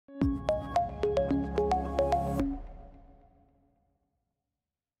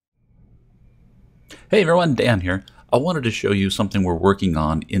Hey everyone, Dan here. I wanted to show you something we're working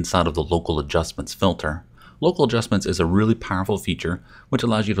on inside of the Local Adjustments filter. Local Adjustments is a really powerful feature which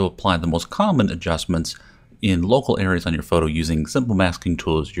allows you to apply the most common adjustments in local areas on your photo using simple masking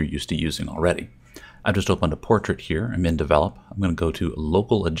tools you're used to using already. I've just opened a portrait here. I'm in Develop. I'm going to go to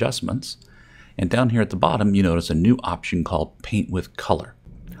Local Adjustments, and down here at the bottom you notice a new option called Paint with Color.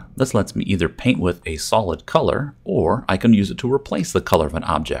 This lets me either paint with a solid color, or I can use it to replace the color of an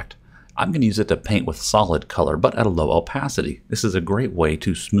object. I'm going to use it to paint with solid color, but at a low opacity. This is a great way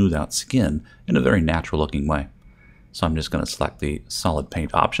to smooth out skin in a very natural looking way. So I'm just going to select the solid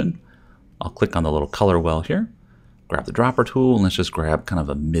paint option. I'll click on the little color well here, grab the dropper tool, and let's just grab kind of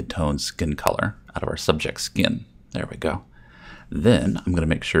a mid-tone skin color out of our subject's skin. There we go. Then I'm going to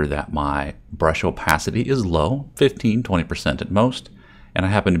make sure that my brush opacity is low, 15-20% at most. And I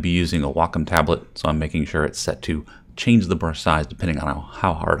happen to be using a Wacom tablet, so I'm making sure it's set to change the brush size depending on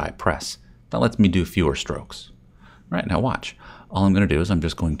how hard I press. That lets me do fewer strokes. All right, now watch. All I'm going to do is I'm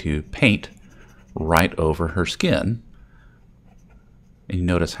just going to paint right over her skin. And you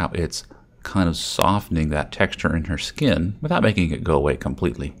notice how it's kind of softening that texture in her skin without making it go away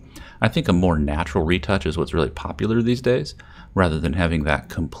completely. I think a more natural retouch is what's really popular these days, rather than having that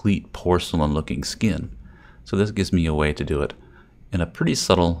complete porcelain looking skin. So this gives me a way to do it in a pretty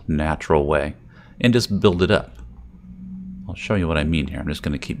subtle, natural way and just build it up. I'll show you what I mean here. I'm just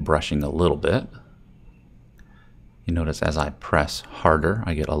going to keep brushing a little bit. You notice as I press harder,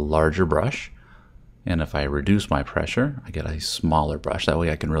 I get a larger brush. And if I reduce my pressure, I get a smaller brush. That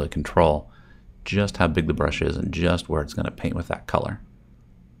way I can really control just how big the brush is and just where it's going to paint with that color.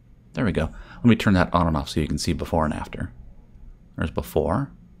 There we go. Let me turn that on and off so you can see before and after. There's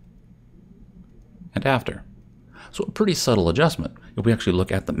before and after. So a pretty subtle adjustment. If we actually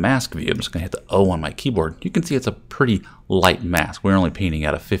look at the mask view, I'm just going to hit the O on my keyboard, you can see it's a pretty light mask. We're only painting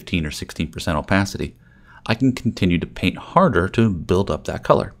at a 15 or 16% opacity. I can continue to paint harder to build up that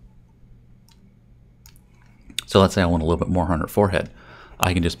color. So let's say I want a little bit more on her forehead.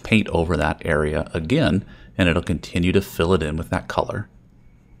 I can just paint over that area again, and it'll continue to fill it in with that color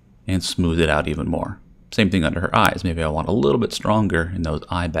and smooth it out even more. Same thing under her eyes. Maybe I want a little bit stronger in those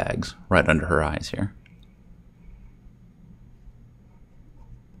eye bags right under her eyes here.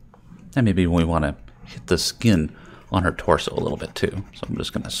 And maybe we want to hit the skin on her torso a little bit too. So I'm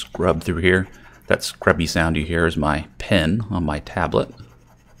just going to scrub through here. That scrubby sound you hear is my pen on my tablet.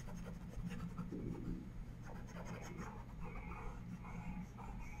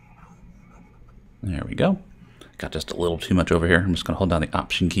 There we go. Got just a little too much over here. I'm just going to hold down the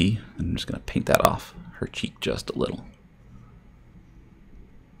Option key and I'm just going to paint that off her cheek just a little.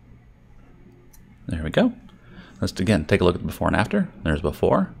 There we go. Let's again take a look at the before and after. There's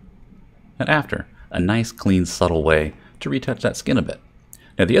before and after. A nice, clean, subtle way to retouch that skin a bit.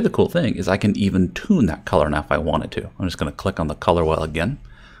 Now the other cool thing is I can even tune that color now if I wanted to. I'm just going to click on the color well again.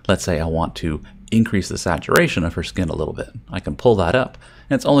 Let's say I want to increase the saturation of her skin a little bit. I can pull that up,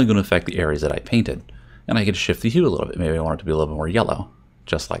 and it's only going to affect the areas that I painted. And I can shift the hue a little bit. Maybe I want it to be a little bit more yellow,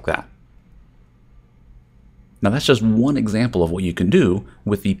 just like that. Now that's just one example of what you can do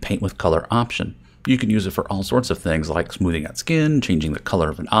with the Paint with Color option. You can use it for all sorts of things like smoothing out skin, changing the color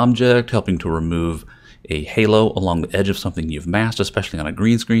of an object, helping to remove a halo along the edge of something you've masked, especially on a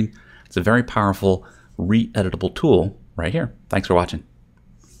green screen. It's a very powerful, re-editable tool right here. Thanks for watching.